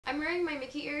I'm wearing my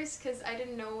Mickey ears because I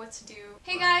didn't know what to do.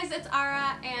 Hey guys, it's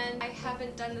Ara, and I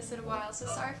haven't done this in a while, so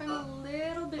sorry if I'm a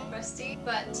little bit rusty,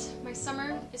 but my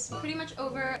summer is pretty much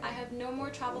over. I have no more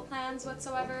travel plans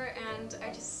whatsoever, and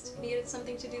I just needed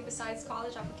something to do besides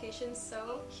college applications,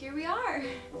 so here we are.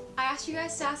 I asked you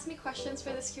guys to ask me questions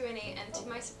for this Q&A, and to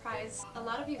my surprise, a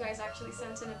lot of you guys actually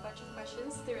sent in a bunch of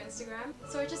questions through Instagram,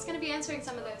 so we're just gonna be answering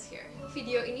some of those here.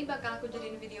 Video ini bakal aku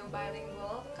jadiin video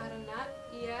bilingual karena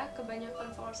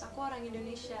kebanyakan followers aku orang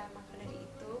Indonesia, maka dari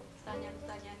itu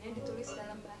pertanyaan-pertanyaannya ditulis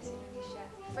dalam bahasa Indonesia.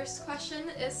 First question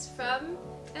is from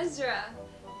Ezra.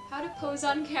 How to pose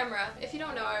on camera. If you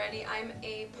don't know already, I'm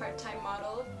a part-time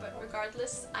model, but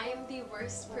regardless, I am the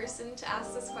worst person to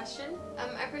ask this question.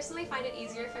 I personally find it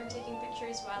easier if I'm taking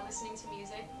pictures while listening to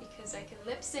music because I can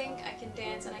lip sync, I can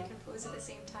dance, and I can pose at the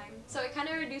same time. So it kind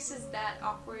of reduces that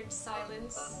awkward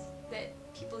silence that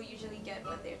people usually get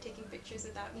when they're taking pictures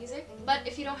without music. But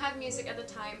if you don't have music at the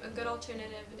time, a good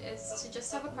alternative is to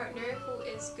just have a partner who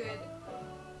is good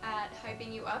at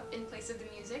hyping you up in place of the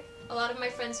music. A lot of my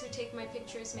friends who take my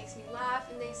pictures makes me laugh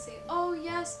and they say, "Oh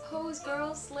yes, pose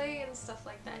girl, slay," and stuff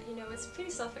like that. You know, it's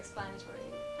pretty self-explanatory.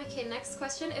 Okay, next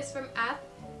question is from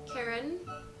 @Karen.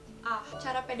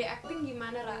 Cara pede acting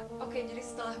gimana, Ra? Oke, jadi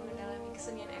setelah mendalami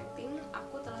kesenian acting,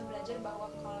 aku telah belajar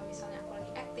bahwa kalau misalnya aku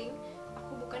lagi acting,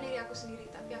 aku bukan diri aku sendiri,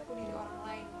 tapi aku diri orang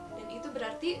lain. Dan itu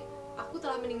berarti aku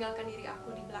telah meninggalkan diri aku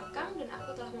di belakang dan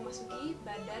aku telah memasuki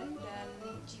badan dan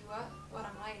jiwa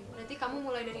orang lain. Nanti kamu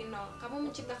mulai dari nol. Kamu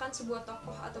menciptakan sebuah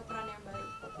tokoh atau peran yang baru.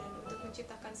 Dan untuk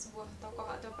menciptakan sebuah tokoh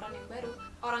atau peran yang baru,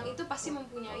 orang itu pasti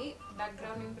mempunyai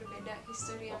background yang berbeda,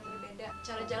 history yang berbeda,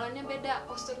 cara jalannya beda,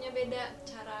 posturnya beda,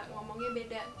 cara ngomongnya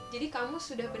beda. Jadi kamu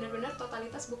sudah benar-benar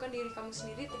totalitas bukan diri kamu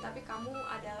sendiri, tetapi kamu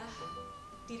adalah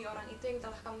diri orang itu yang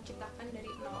telah kamu ciptakan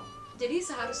dari nol. Jadi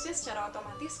seharusnya secara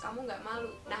otomatis kamu nggak malu.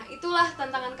 Nah, itulah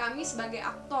tantangan kami sebagai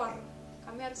aktor.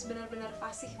 Kami harus benar-benar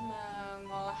fasih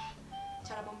mengolah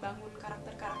cara membangun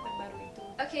karakter-karakter baru itu.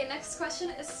 Okay, next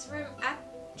question is from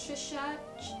 @Trisha.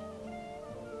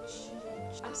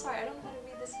 I'm sorry, I don't know how to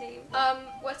read this name.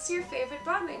 What's your favorite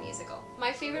Broadway musical?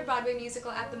 My favorite Broadway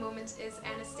musical at the moment is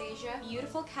Anastasia.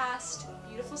 Beautiful cast,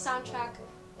 beautiful soundtrack,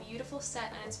 beautiful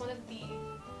set, and it's one of the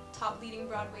top leading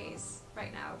Broadways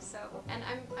right now. So, and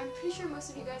I'm pretty sure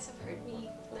most of you guys have heard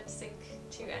me lip sync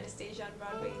to Anastasia on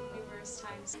Broadway numerous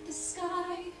times. The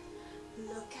sky,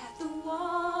 look at the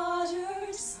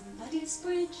water, somebody's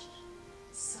bridge,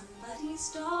 somebody's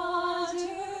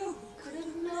daughter. Who could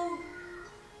have known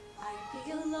I'd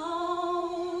be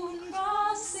alone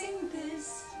crossing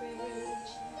this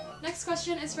bridge? Next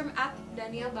question is from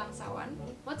 @Daniel Bangsawan.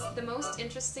 What's the most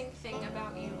interesting thing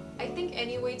about you? I think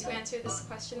any way to answer this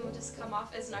question will just come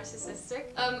off as narcissistic.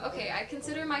 Okay, I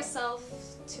consider myself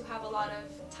to have a lot of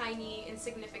tiny,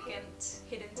 insignificant,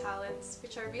 hidden talents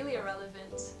which are really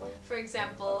irrelevant. For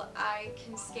example, I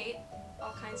can skate,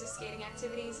 all kinds of skating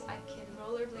activities. I can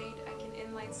rollerblade, I can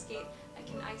inline skate, I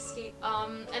can ice skate.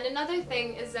 And another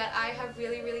thing is that I have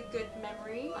really good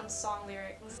memory on song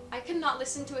lyrics. I cannot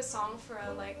listen to a song for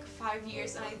like 5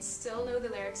 years and I'd still know the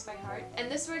lyrics by heart. And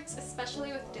this works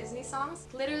especially with Disney songs.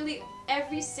 Literally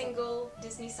every single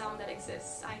Disney song that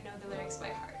exists, I know the lyrics by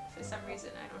heart. For some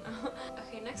reason, I don't know.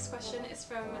 Okay, next question is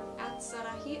from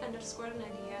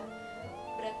 @Sarahi_Nadia.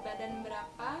 Berat badan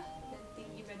berapa dan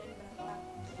tinggi badan berapa?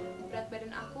 Berat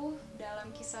badan aku dalam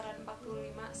kisaran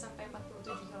 45 sampai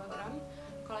 47 kg.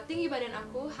 Kalau tinggi badan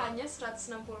aku hanya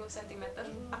 160 cm.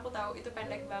 Aku tahu itu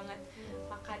pendek banget.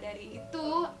 Maka dari itu,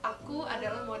 aku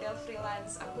adalah model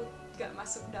freelance. Aku gak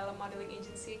masuk dalam modeling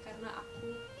agency karena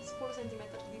aku 10 cm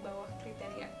di bawah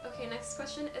kriteria. Okay, next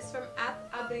question is from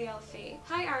 @Abrielfe.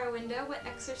 Hi Arawinda, what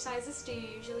exercises do you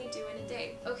usually do in a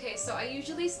day? Okay, so I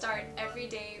usually start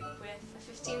every day with a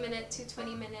 15-minute to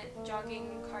 20-minute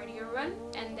jogging cardio run,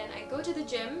 and then I go to the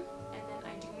gym, and then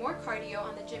I do more cardio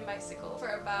on the gym bicycle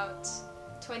for about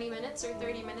 20 minutes or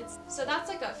 30 minutes. So that's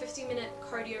like a 50-minute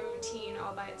cardio routine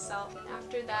all by itself. And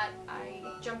after that, I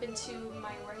jump into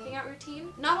my working out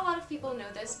routine. Not a lot of people know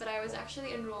this, but I was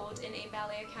actually enrolled in a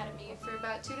ballet academy for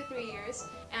about 2 to 3 years.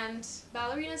 And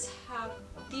ballerinas have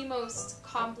the most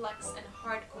complex and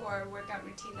hardcore workout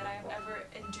routine that I have ever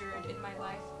endured in my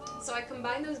life. So I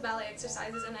combine those ballet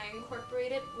exercises and I incorporate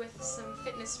it with some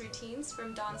fitness routines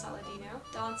from Don Saladino.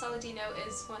 Don Saladino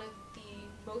is one of the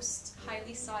most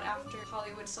highly sought after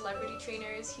Hollywood celebrity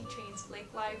trainers. He trains Blake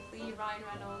Lively, Ryan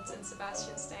Reynolds, and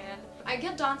Sebastian Stan. I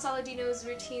get Don Saladino's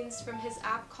routines from his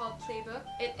app called Playbook.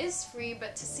 It is free,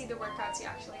 but to see the workouts you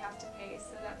actually have to pay,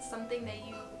 so that's something that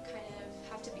you kind of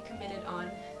have to be committed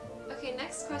on. Okay,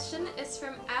 next question is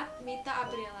from @Mita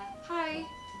Abriela. Hi,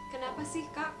 Kenapa sih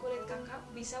kak kulit kakak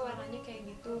bisa warnanya kayak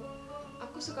gitu?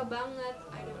 Aku suka banget,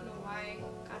 I don't know why.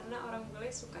 Karena orang bule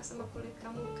suka sama kulit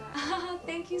kamu kak.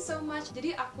 Thank you so much.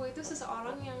 Jadi aku itu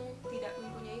seseorang yang tidak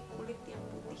mempunyai kulit yang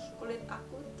putih. Kulit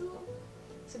aku tuh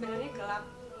sebenarnya gelap.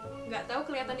 Nggak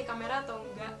tahu kelihatan di kamera atau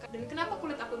enggak. Dan kenapa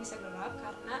kulit aku bisa gelap?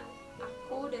 Karena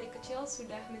aku dari kecil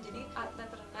sudah menjadi atlet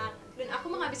renang. Dan aku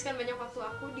menghabiskan banyak waktu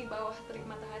aku di bawah terik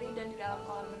matahari dan di dalam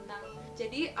kolam renang.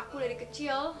 Jadi aku dari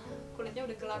kecil kulitnya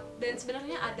udah gelap. Dan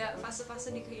sebenarnya ada fase-fase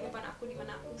di kehidupan aku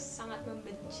dimana aku sangat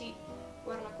membenci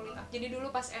warna kulit aku. Jadi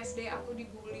dulu pas SD aku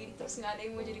dibully, terus nggak ada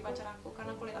yang mau jadi pacar aku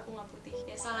karena kulit aku nggak putih.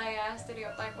 Ya salah ya,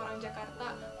 stereotip orang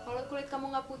Jakarta. Kalau kulit kamu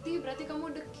nggak putih berarti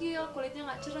kamu dekil, kulitnya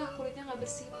nggak cerah, kulitnya nggak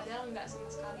bersih. Padahal nggak sama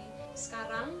sekali.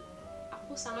 Sekarang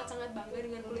aku sangat-sangat bangga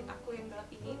dengan kulit aku yang gelap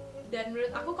ini. Dan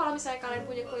menurut aku kalau misalnya kalian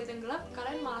punya kulit yang gelap,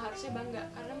 kalian malah harusnya bangga.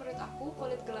 Karena menurut aku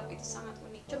kulit gelap itu sangat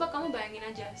unik. Coba kamu bayangin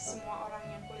aja semua orang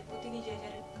yang kulit putih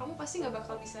dijajarin, kamu pasti nggak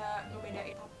bakal bisa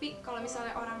ngebedain. Tapi kalau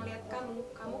misalnya orang lihat kamu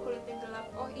kulitnya gelap,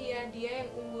 oh iya dia yang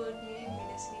unggul, dia yang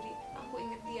beda sendiri. Aku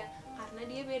inget dia karena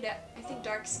dia beda. I think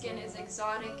dark skin is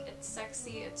exotic, it's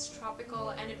sexy, it's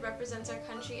tropical, and it represents our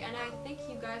country. And I think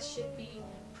you guys should be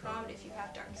proud if you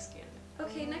have dark skin.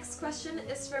 Okay, next question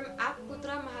is from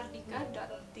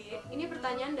 @putramahardika.d. Ini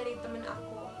pertanyaan dari temen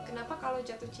aku. Kenapa kalau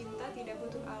jatuh cinta tidak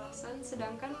butuh alasan,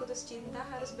 sedangkan putus cinta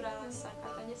harus beralasan?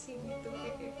 Katanya sih gitu.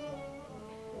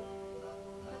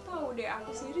 Gak tau deh, aku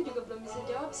sendiri juga belum bisa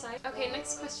jawab, say. Okay,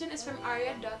 next question is from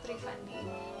arya.rifandi.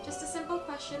 Just a simple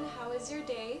question, how is your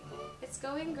day? It's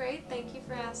going great, thank you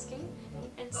for asking.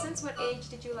 And since what age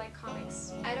did you like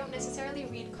comics? I don't necessarily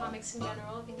read comics in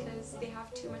general because they have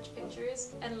too much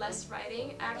pictures and less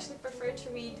writing. I actually prefer to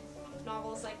read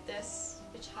novels like this,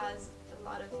 which has a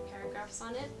lot of paragraphs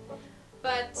on it.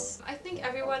 But I think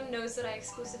everyone knows that I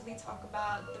exclusively talk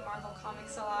about the Marvel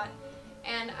comics a lot,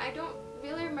 and I don't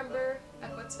really remember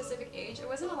at what specific age. It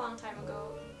wasn't a long time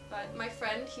ago, but my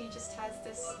friend, he just has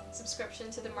this subscription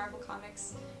to the Marvel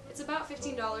comics. It's about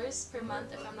 $15 per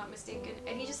month if I'm not mistaken,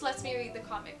 and he just lets me read the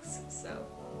comics, so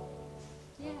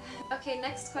yeah. Okay,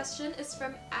 next question is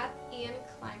from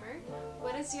 @IanClimber.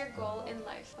 What is your goal in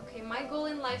life? Okay, my goal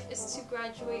in life is to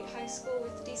graduate high school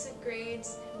with decent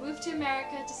grades, move to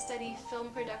America to study film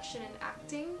production and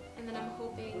acting, and then I'm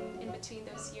hoping in between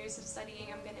those years of studying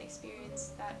I'm gonna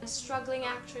experience that a struggling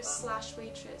actress /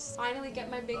 waitress, finally get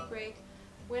my big break,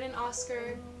 win an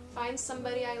Oscar, find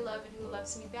somebody I love and who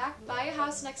loves me back, buy a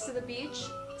house next to the beach,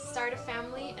 start a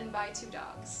family, and buy 2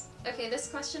 dogs. Okay, this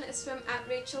question is from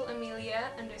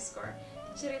 @RachelAmelia_.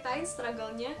 Ceritain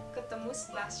struggle-nya ketemu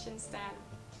Sebastian Stan.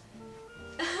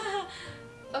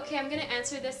 Okay, I'm gonna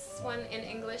answer this one in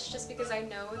English just because I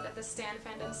know that the Stan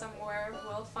fandom somewhere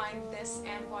will find this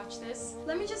and watch this.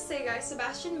 Let me just say, guys,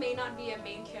 Sebastian may not be a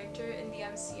main character in the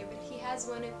MCU, but he has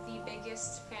one of the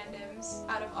biggest fandoms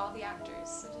out of all the actors,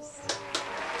 so just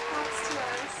props to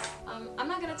us.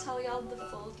 I'm not gonna tell y'all the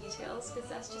full details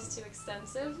because that's just too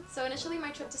extensive. So initially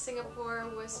my trip to Singapore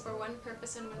was for one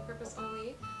purpose and one purpose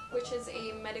only, which is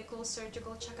a medical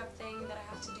surgical checkup thing that I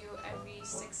have to do every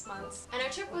 6 months. And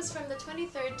our trip was from the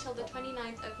 23rd till the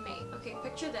 29th of May. Okay,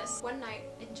 picture this. One night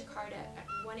in Jakarta at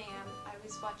 1 a.m. I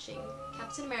was watching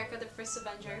Captain America: The First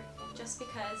Avenger just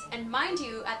because. And mind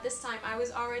you, at this time I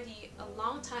was already a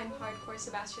long-time hardcore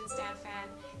Sebastian Stan fan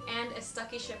and a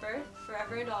Stucky shipper,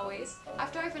 forever and always.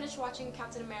 After I finished watching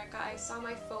Captain America, I saw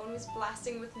my phone was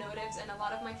blasting with notifs and a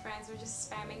lot of my friends were just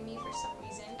spamming me for some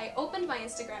reason. I opened my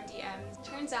Instagram DMs.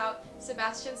 Turns out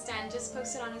Sebastian Stan just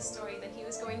posted on his story that he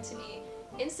was going to be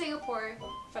in Singapore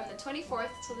from the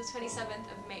 24th till the 27th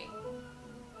of May.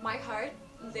 My heart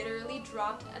literally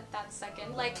dropped at that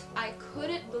second. Like, I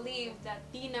couldn't believe that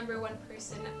the #1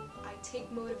 person I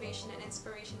take motivation and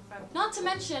inspiration from, not to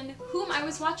mention whom I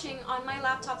was watching on my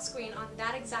laptop screen on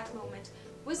that exact moment,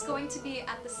 was going to be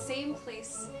at the same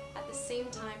place at the same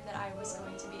time that I was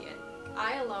going to be in.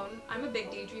 I alone, I'm a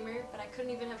big daydreamer, but I couldn't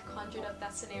even have conjured up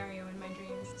that scenario in my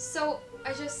dreams. So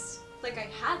I just, like, I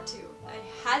had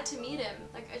to meet him.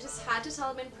 Like, I just had to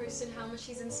tell him in person how much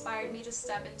he's inspired me to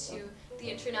step into the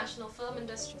international film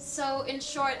industry. So in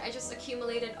short, I just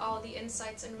accumulated all the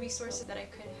insights and resources that I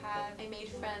could have. I made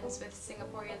friends with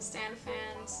Singaporean Stan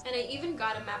fans, and I even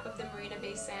got a map of the Marina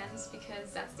Bay Sands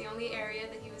because that's the only area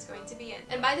that he was going to be in.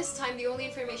 And by this time, the only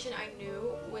information I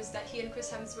knew was that he and Chris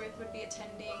Hemsworth would be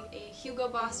attending a Hugo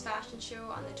Boss fashion show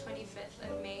on the 25th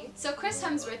of May. So Chris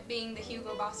Hemsworth, being the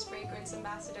Hugo Boss fragrance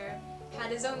ambassador,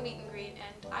 had his own meet and greet,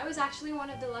 and I was actually one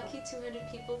of the lucky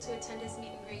 200 people to attend his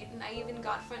meet and greet, and I even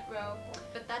got front row,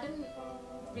 but that didn't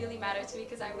really matter to me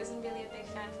because I wasn't really a big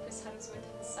fan of Chris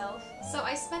Hemsworth himself. So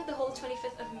I spent the whole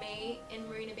 25th of May in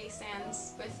Marina Bay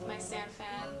Sands with my Stan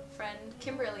fan friend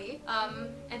Kimberly,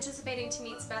 anticipating to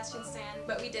meet Sebastian Stan,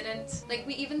 but we didn't. Like,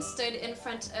 we even stood in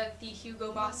front of the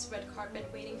Hugo Boss red carpet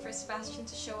waiting for Sebastian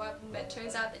to show up, but it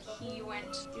turns out that he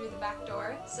went through the back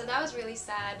door. So that was really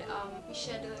sad. We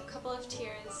shed a couple of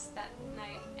tears that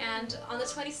night. And on the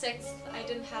 26th, I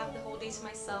didn't have the whole day to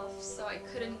myself, so I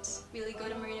couldn't really go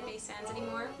to Marina Bay Sands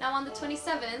anymore. Now on the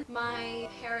 27th, my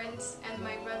parents and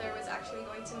my brother was actually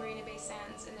going to Marina Bay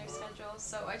Sands in their schedule,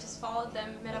 so I just followed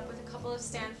them, met up with a couple of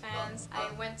Stan fans. I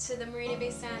went to the Marina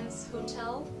Bay Sands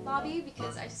hotel lobby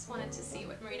because I just wanted to see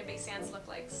what Marina Bay Sands looked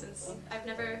like since I've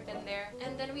never been there.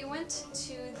 And then we went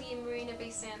to the Marina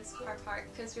Bay Sands car park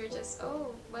because we were just,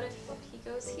 oh, what if he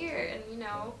goes here? And you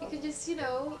know, you could just, you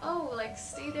know, oh, like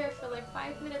stay there for like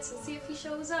 5 minutes and see if he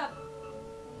shows up.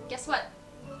 Guess what?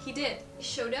 He did. He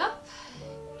showed up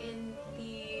in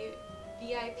the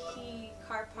VIP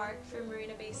car park for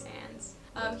Marina Bay Sands.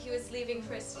 He was leaving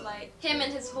for his flight. Him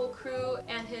and his whole crew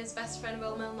and his best friend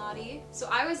Will Malnati. So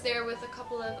I was there with a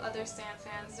couple of other Stan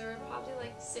fans. There were probably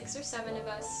like 6 or 7 of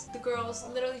us. The girls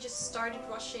literally just started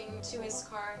rushing to his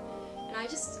car, and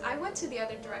I went to the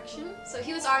other direction. So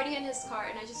he was already in his car,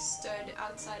 and I just stood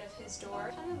outside of his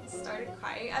door. I kind of started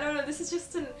crying. I don't know, this is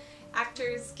just an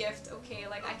actor's gift, okay?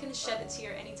 Like, I can shed a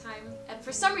tear anytime. And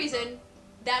for some reason,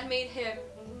 that made him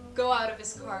go out of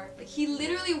his car. Like, he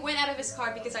literally went out of his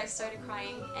car because I started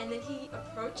crying, and then he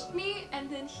approached me, and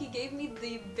then he gave me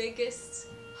the biggest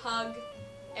hug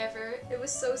ever. It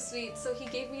was so sweet. So he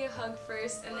gave me a hug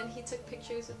first, and then he took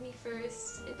pictures with me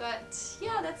first. But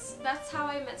yeah, that's how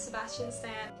I met Sebastian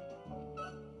Stan.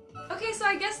 Okay, so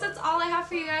I guess that's all I have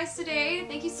for you guys today.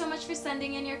 Thank you so much for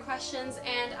sending in your questions,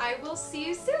 and I will see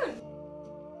you soon!